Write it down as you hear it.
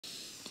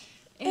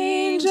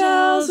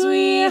angels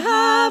we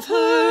have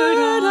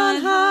heard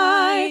on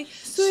high,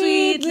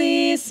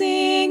 sweetly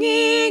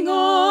singing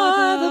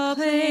o'er the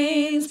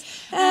plains,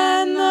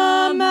 and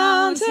the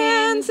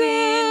mountains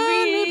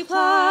in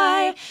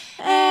reply,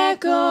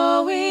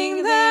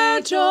 echoing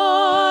their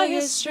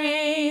joyous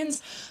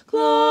strains.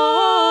 Gloria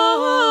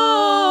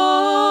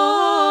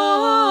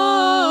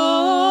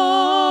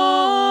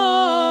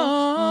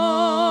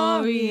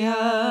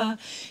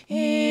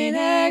in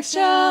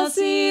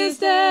excelsis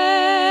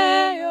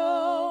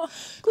Deo.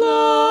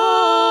 Gloria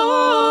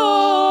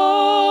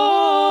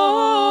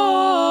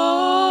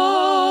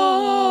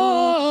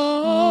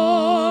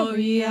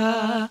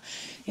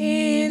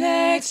in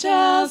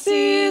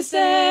excelsis Deo.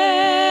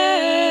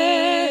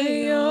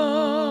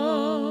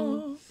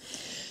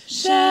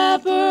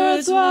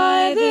 Shepherds,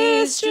 why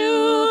this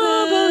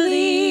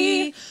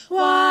jubilee?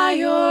 Why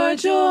your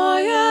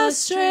joyous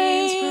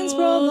strains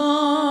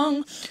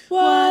prolong?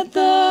 What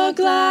the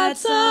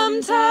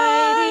gladsome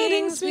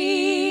tidings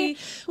be,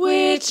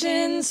 which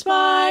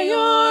inspire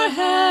your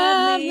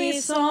heavenly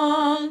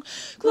song?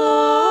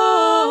 Gloria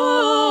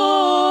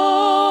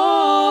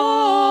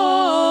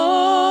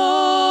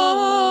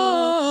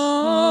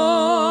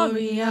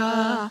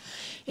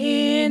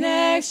in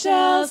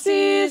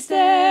excelsis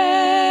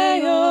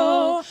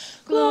Deo.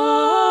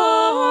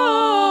 Gloria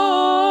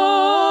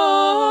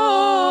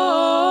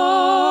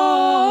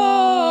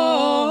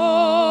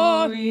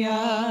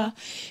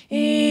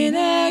in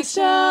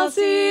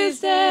excelsis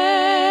Deo.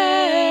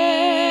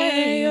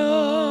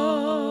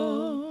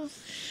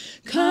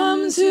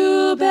 Come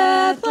to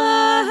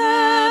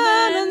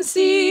Bethlehem and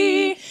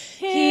see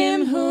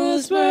him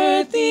whose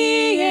birth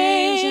the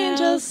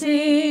angels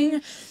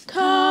sing.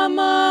 Come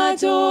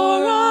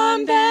adore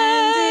on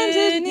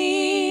bended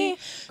knee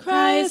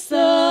Christ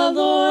the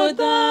Lord,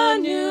 the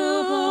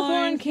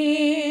newborn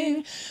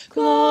King.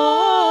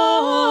 Gloria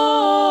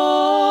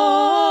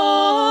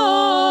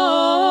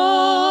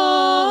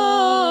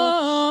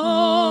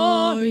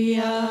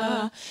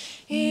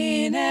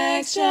in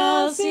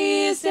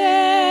excelsis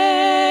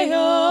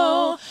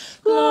Deo.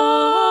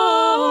 Gloria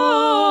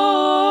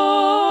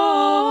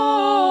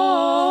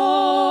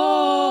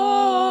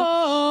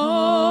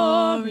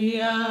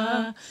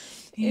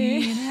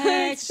in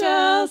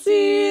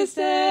excelsis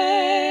Deo.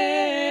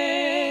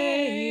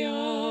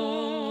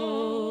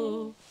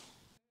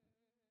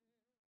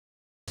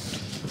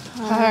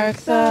 Hark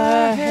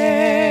the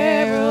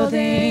herald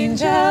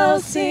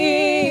angels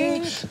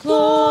sing,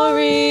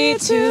 glory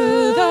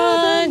to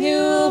the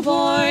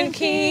newborn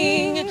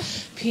King.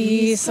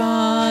 Peace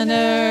on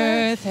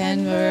earth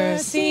and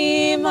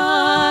mercy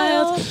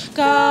mild,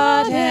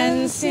 God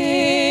and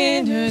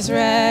sinners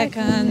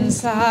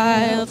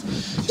reconciled.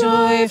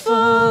 Joyful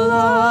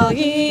all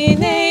ye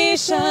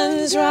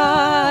nations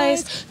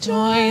rise,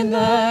 join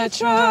the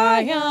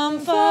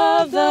triumph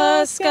of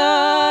the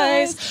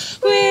skies.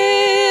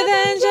 With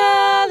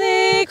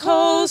angelic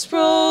hosts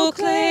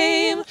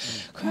proclaim,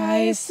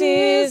 Christ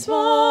is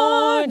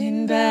born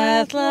in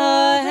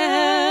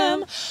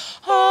Bethlehem.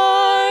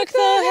 Hark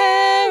the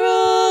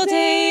herald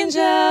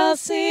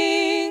angels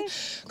sing,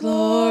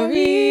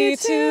 glory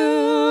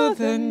to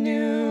the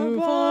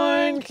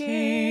newborn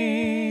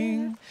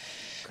King.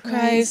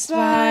 Christ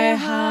by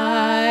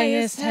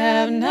highest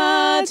heaven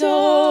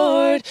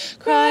adored,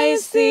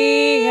 Christ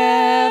the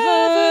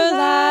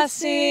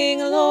everlasting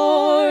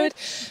Lord.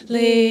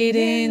 Late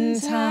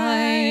in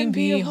time,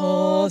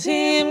 behold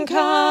him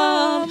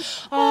come,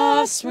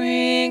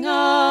 offspring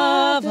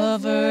of a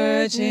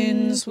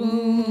virgin's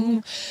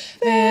womb.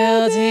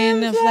 Veiled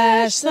in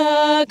flesh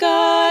the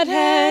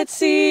Godhead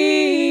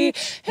see,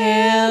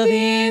 hail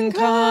the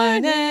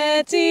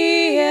incarnate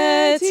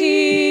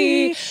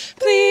deity.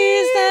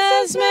 Pleased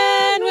as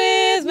man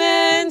with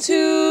men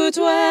to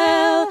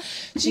dwell,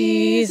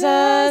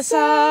 Jesus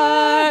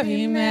our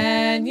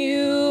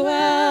Emmanuel.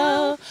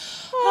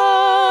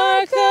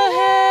 Hark the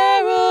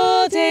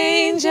herald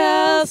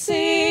angels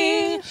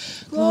sing,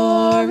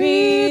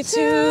 glory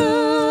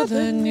to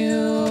the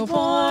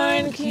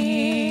newborn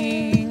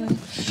King.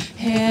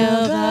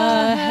 Hail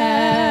the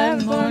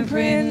heaven-born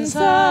Prince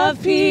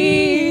of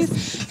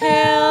Peace,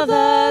 hail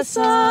the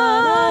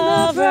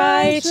Son of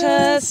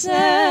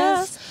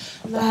Righteousness.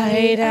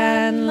 Light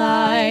and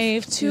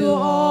life to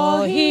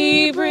all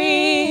he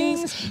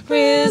brings,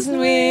 risen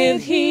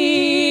with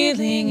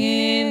healing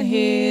in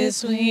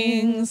his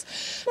wings.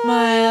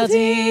 Mild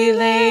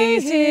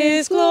elate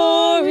his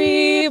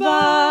glory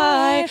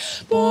by,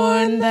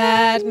 born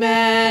that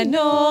man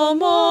no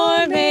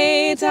more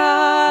may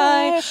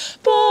die.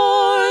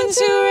 Born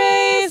to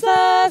raise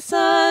the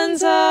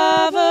sons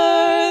of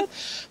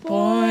earth,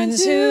 born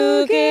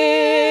to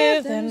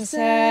give them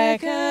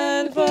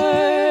second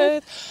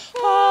birth.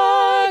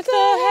 Hark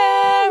the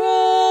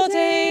herald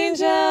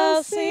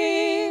angels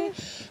sing,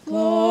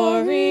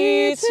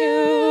 glory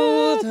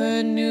to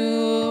the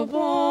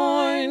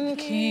newborn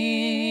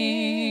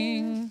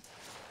King.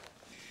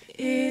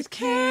 It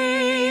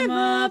came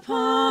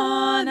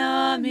upon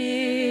a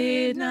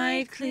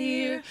midnight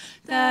clear,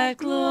 that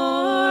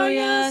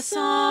glorious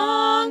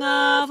song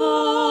of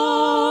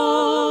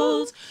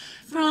old.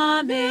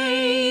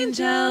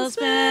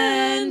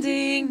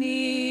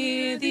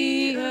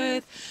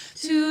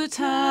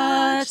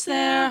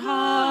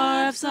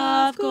 harps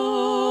of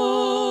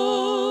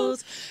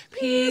gold.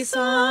 Peace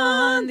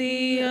on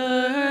the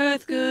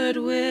earth,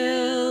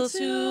 goodwill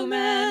to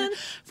men,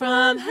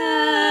 from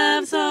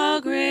heaven's all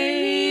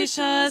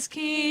gracious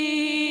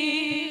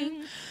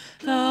King.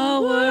 The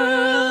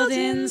world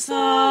in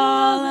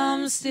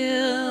solemn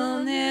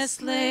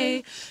stillness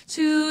lay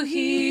to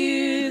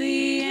hear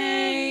the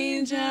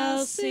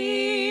angels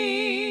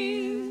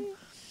sing.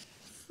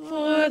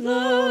 For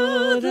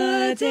lo,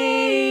 the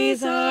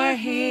days are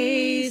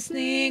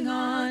hastening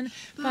on,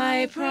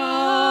 by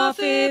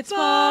prophets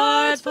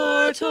but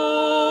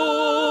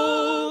foretold,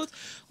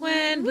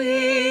 when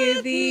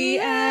with the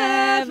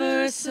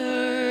ever-circling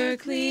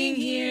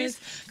years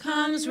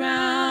comes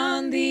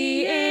round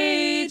the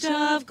age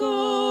of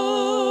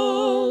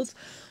gold,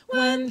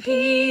 when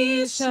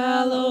peace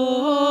shall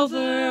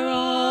over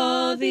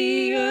all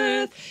the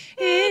earth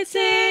its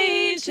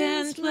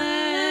ancient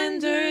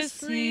splendors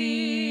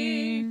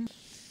sing,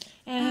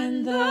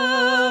 and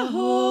the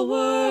whole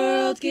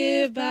world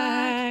give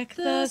back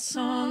the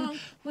song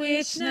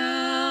which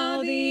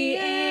now the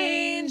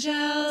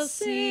angels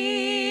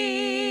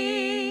sing.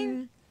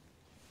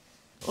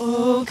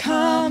 O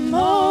come,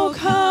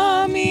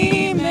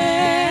 Emmanuel,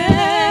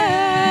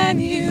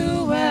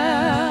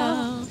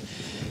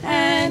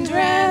 and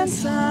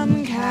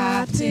ransom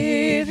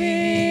captive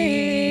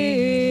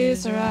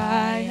Israel,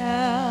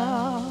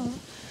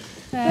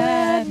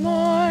 that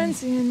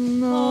mourns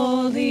in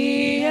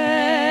lowly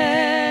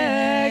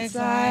exile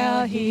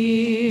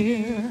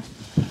here,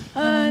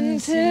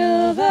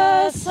 until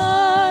the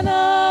Son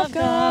of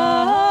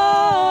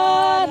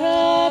God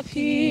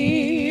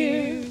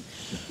appear.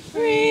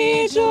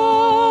 Rejoice,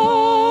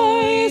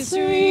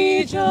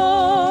 rejoice,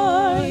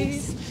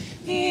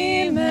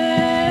 Emmanuel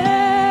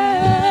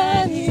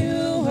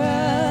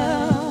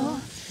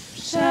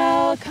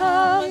shall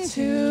come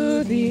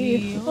to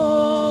thee,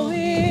 O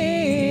Israel.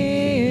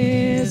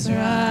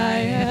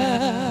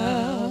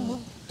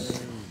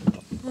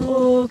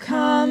 O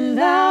come,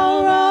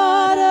 thou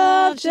rod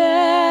of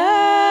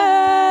Jesse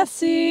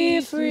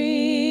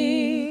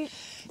free,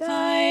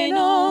 thine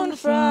own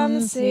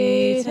from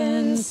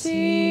Satan's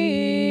tyranny.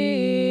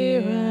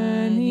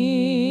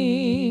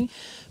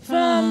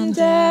 From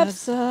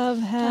depths of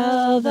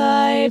hell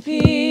thy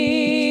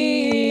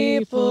people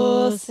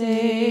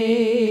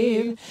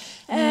save,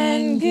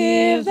 and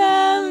give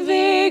them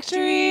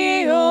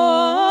victory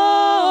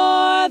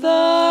o'er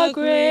the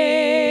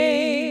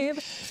grave.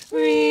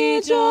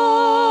 Rejoice,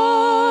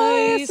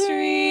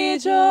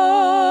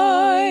 rejoice,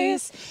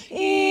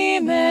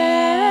 Emmanuel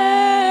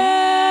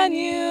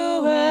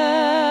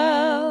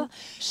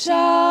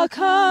shall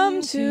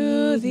come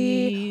to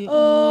thee,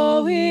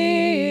 O Israel.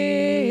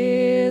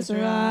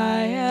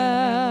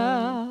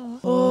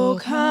 O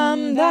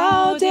come,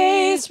 thou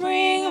day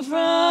spring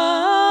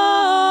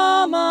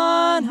from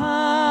on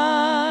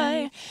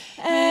high,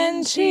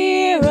 and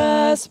cheer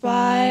us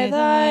by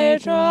thy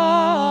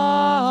drawing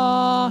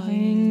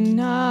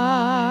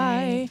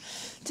nigh.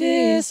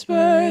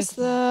 Disperse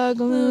the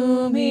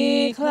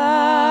gloomy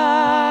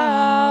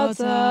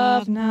clouds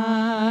of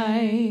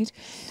night,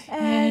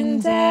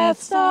 and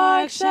death's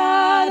dark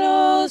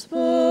shadows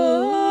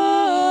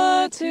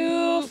put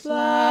to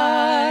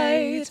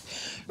flight.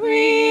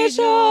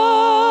 Rejoice,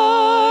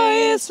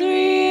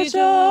 rejoice,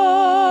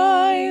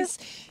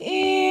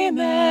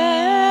 Emmanuel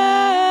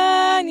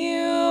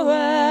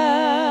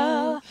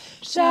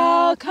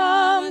shall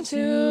come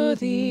to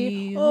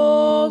thee,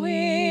 O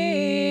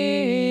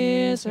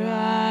Israel.